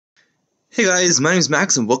Hey guys, my name is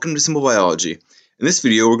Max and welcome to Simple Biology. In this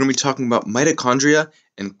video, we're going to be talking about mitochondria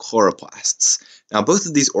and chloroplasts. Now, both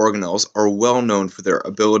of these organelles are well known for their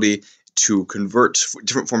ability to convert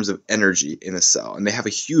different forms of energy in a cell, and they have a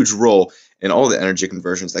huge role in all the energy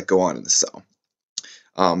conversions that go on in the cell.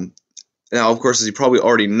 Um, Now, of course, as you probably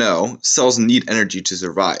already know, cells need energy to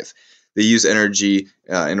survive. They use energy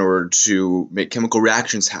in order to make chemical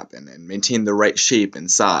reactions happen and maintain the right shape and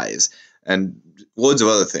size and loads of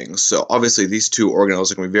other things. So obviously these two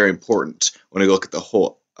organelles are going to be very important when we look at the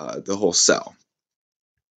whole cell.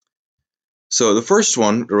 So the first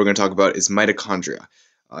one that we're going to talk about is mitochondria.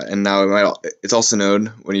 And now it's also known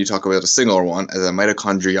when you talk about a singular one as a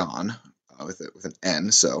mitochondrion with an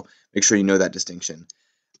N, so make sure you know that distinction.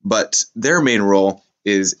 But their main role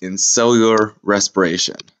is in cellular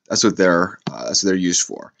respiration. That's what they're used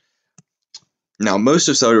for. Now, most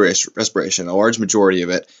of cellular respiration, a large majority of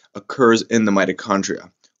it, occurs in the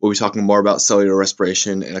mitochondria. We'll be talking more about cellular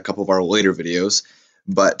respiration in a couple of our later videos,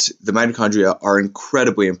 but the mitochondria are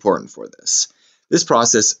incredibly important for this. This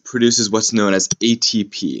process produces what's known as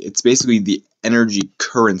ATP. It's basically the energy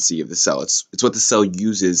currency of the cell. It's what the cell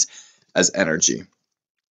uses as energy.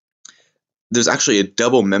 There's actually a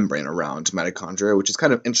double membrane around mitochondria, which is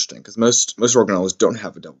kind of interesting because most organelles don't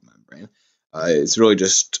have a double membrane. It's really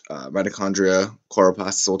just mitochondria,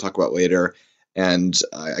 chloroplasts, we'll talk about later, and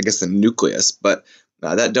I guess the nucleus. But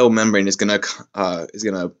that double membrane is gonna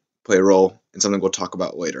play a role in something we'll talk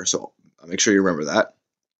about later. So make sure you remember that.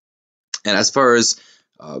 And as far as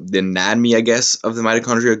the anatomy, I guess, of the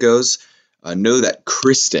mitochondria goes, know that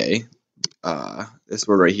cristae, this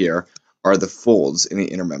word right here, are the folds in the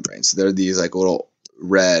inner membrane. So they're these like little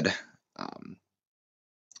red,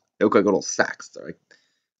 they look like little sacs.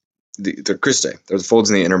 They're cristae. They're the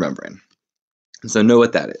folds in the inner membrane. And so know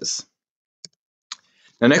what that is.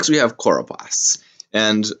 Now next we have chloroplasts.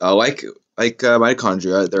 And like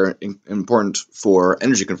mitochondria, they're important for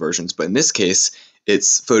energy conversions, but in this case,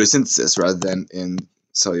 it's photosynthesis rather than in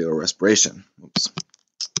cellular respiration. Oops.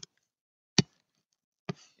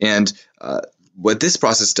 And what this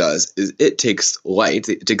process does is it takes light,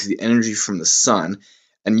 it takes the energy from the sun,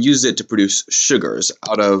 and uses it to produce sugars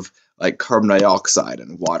out of like carbon dioxide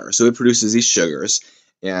and water. So it produces these sugars,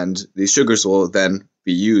 and these sugars will then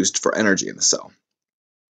be used for energy in the cell.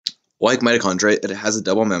 Like mitochondria, it has a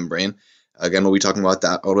double membrane. Again, we'll be talking about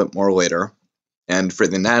that a little bit more later. And for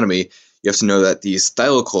the anatomy, you have to know that these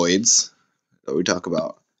thylakoids that we talk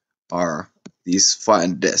about are these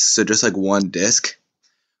flattened discs. So just like one disc,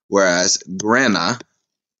 whereas grana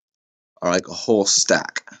are like a whole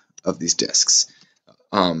stack of these discs.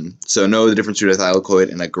 So know the difference between a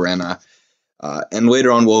thylakoid and a grana. And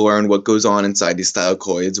later on we'll learn what goes on inside these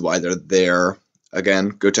thylakoids, why they're there. Again,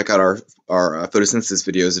 go check out our photosynthesis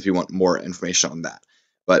videos if you want more information on that.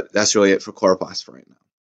 But that's really it for chloroplasts for right now.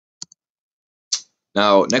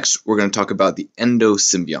 Now, next we're going to talk about the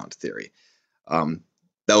endosymbiont theory. That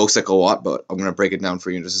looks like a lot, but I'm going to break it down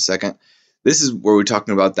for you in just a second. This is where we're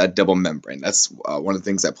talking about that double membrane. That's one of the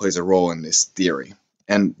things that plays a role in this theory.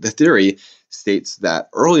 And the theory states that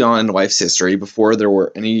early on in life's history, before there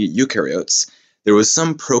were any eukaryotes, there was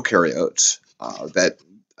some prokaryote that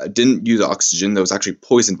didn't use oxygen, that was actually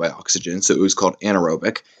poisoned by oxygen, so it was called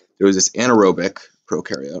anaerobic. There was this anaerobic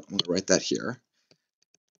prokaryote. I'm going to write that here.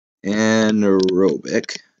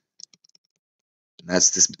 Anaerobic. That's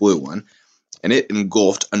this blue one. And it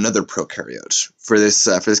engulfed another prokaryote. For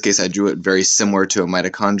this case, I drew it very similar to a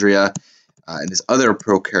mitochondria, and this other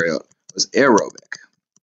prokaryote was aerobic.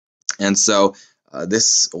 And so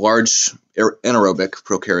this large anaerobic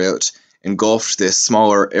prokaryote engulfed this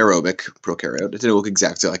smaller aerobic prokaryote. It didn't look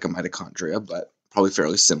exactly like a mitochondria, but probably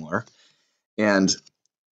fairly similar. And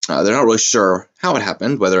they're not really sure how it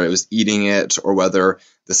happened, whether it was eating it or whether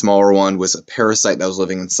the smaller one was a parasite that was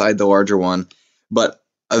living inside the larger one. But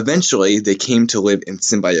eventually, they came to live in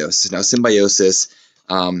symbiosis. Now, symbiosis,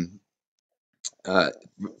 for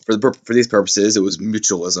these purposes, it was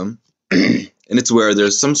mutualism. And it's where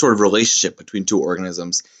there's some sort of relationship between two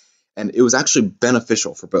organisms. And it was actually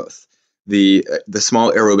beneficial for both. The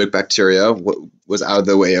small aerobic bacteria was out of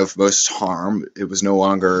the way of most harm. It was no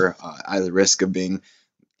longer at the risk of being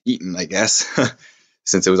eaten, I guess,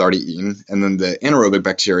 since it was already eaten. And then the anaerobic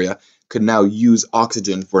bacteria could now use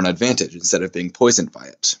oxygen for an advantage instead of being poisoned by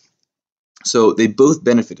it. So they both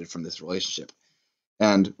benefited from this relationship.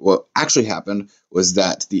 And what actually happened was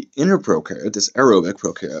that the inner prokaryote, this aerobic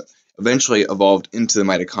prokaryote, eventually evolved into the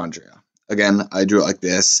mitochondria. Again, I drew it like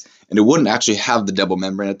this, and it wouldn't actually have the double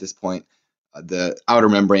membrane at this point. The outer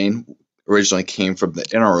membrane originally came from the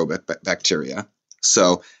anaerobic bacteria.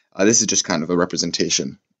 So this is just kind of a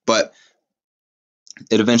representation. But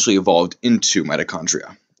it eventually evolved into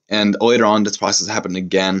mitochondria. And later on, this process happened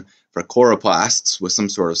again for chloroplasts with some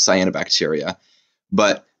sort of cyanobacteria.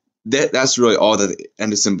 But that's really all that the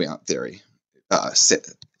endosymbiont theory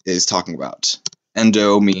is talking about.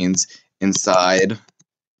 Endo means inside,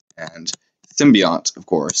 and symbiont, of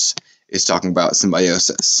course, is talking about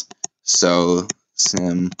symbiosis. So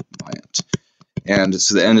symbiont. And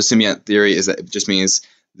so the endosymbiont theory is that it just means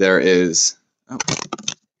there is,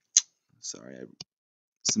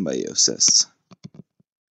 symbiosis.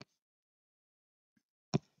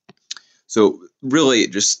 So really,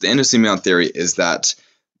 just the endosymbiont theory is that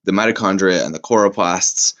the mitochondria and the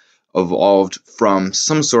chloroplasts evolved from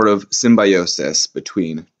some sort of symbiosis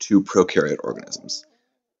between two prokaryote organisms.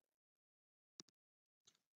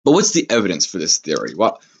 But what's the evidence for this theory?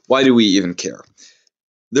 Why do we even care?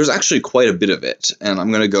 There's actually quite a bit of it, and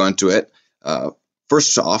I'm going to go into it.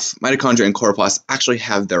 First off, mitochondria and chloroplasts actually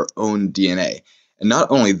have their own DNA. And not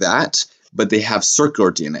only that, but they have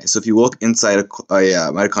circular DNA. So if you look inside a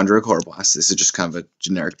mitochondria or chloroplast, this is just kind of a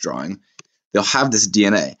generic drawing, they'll have this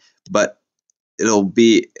DNA, but it'll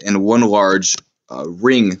be in one large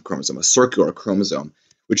ring chromosome, a circular chromosome,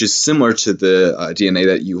 which is similar to the DNA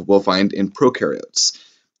that you will find in prokaryotes.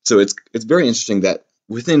 So it's very interesting that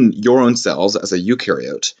within your own cells as a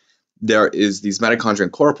eukaryote, there is these mitochondria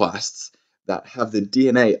and chloroplasts that have the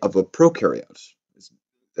DNA of a prokaryote.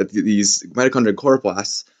 These mitochondria and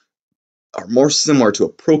chloroplasts are more similar to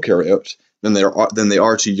a prokaryote than they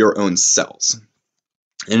are to your own cells.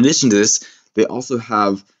 In addition to this, they also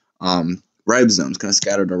have ribosomes kind of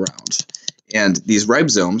scattered around. And these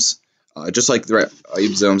ribosomes, just like the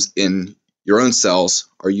ribosomes in your own cells,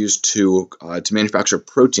 are used to manufacture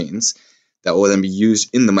proteins that will then be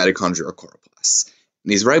used in the mitochondria or chloroplasts.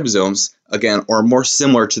 And these ribosomes, again, are more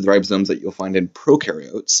similar to the ribosomes that you'll find in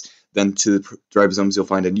prokaryotes than to the ribosomes you'll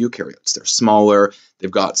find in eukaryotes. They're smaller, they've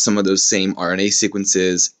got some of those same RNA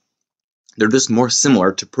sequences. They're just more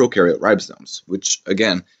similar to prokaryote ribosomes, which,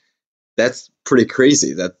 again, that's pretty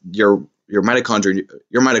crazy that your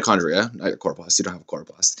mitochondria, not your chloroplast, you don't have a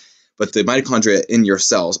chloroplast, but the mitochondria in your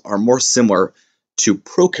cells are more similar to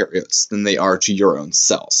prokaryotes than they are to your own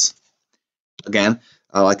cells. Again,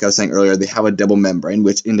 like I was saying earlier, they have a double membrane,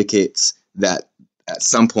 which indicates that at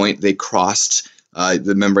some point they crossed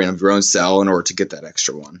the membrane of your own cell in order to get that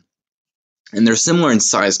extra one. And they're similar in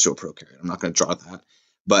size to a prokaryote. I'm not going to draw that,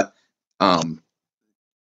 but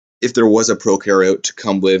if there was a prokaryote to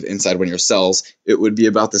come live inside one of your cells, it would be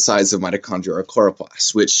about the size of mitochondria or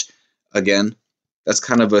chloroplasts, which, again, that's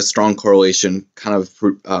kind of a strong correlation, kind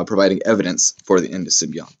of providing evidence for the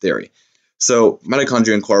endosymbiont theory. So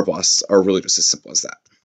mitochondria and chloroplasts are really just as simple as that.